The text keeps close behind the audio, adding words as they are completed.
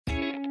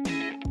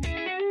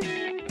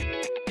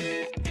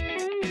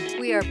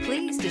We are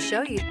pleased to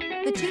show you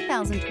the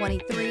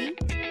 2023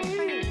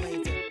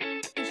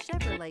 Trailblazer. The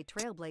Chevrolet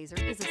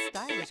Trailblazer is a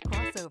stylish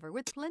crossover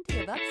with plenty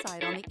of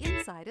upside on the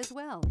inside as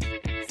well.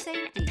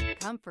 Safety,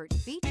 comfort,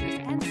 features,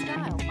 and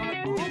style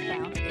are all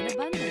found in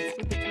abundance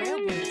with the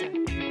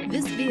Trailblazer.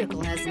 This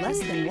vehicle has less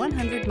than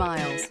 100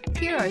 miles.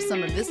 Here are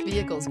some of this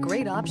vehicle's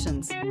great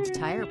options: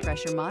 tire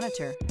pressure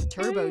monitor,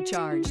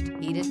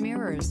 turbocharged, heated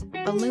mirrors,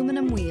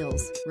 aluminum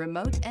wheels,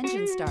 remote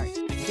engine start,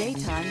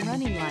 daytime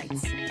running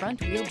lights,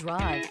 front wheel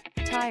drive,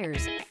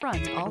 tires,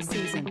 front all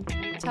season,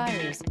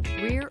 tires,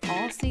 rear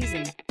all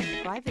season,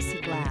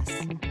 privacy glass.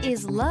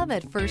 Is love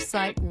at first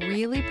sight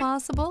really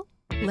possible?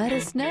 Let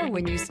us know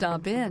when you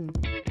stop in.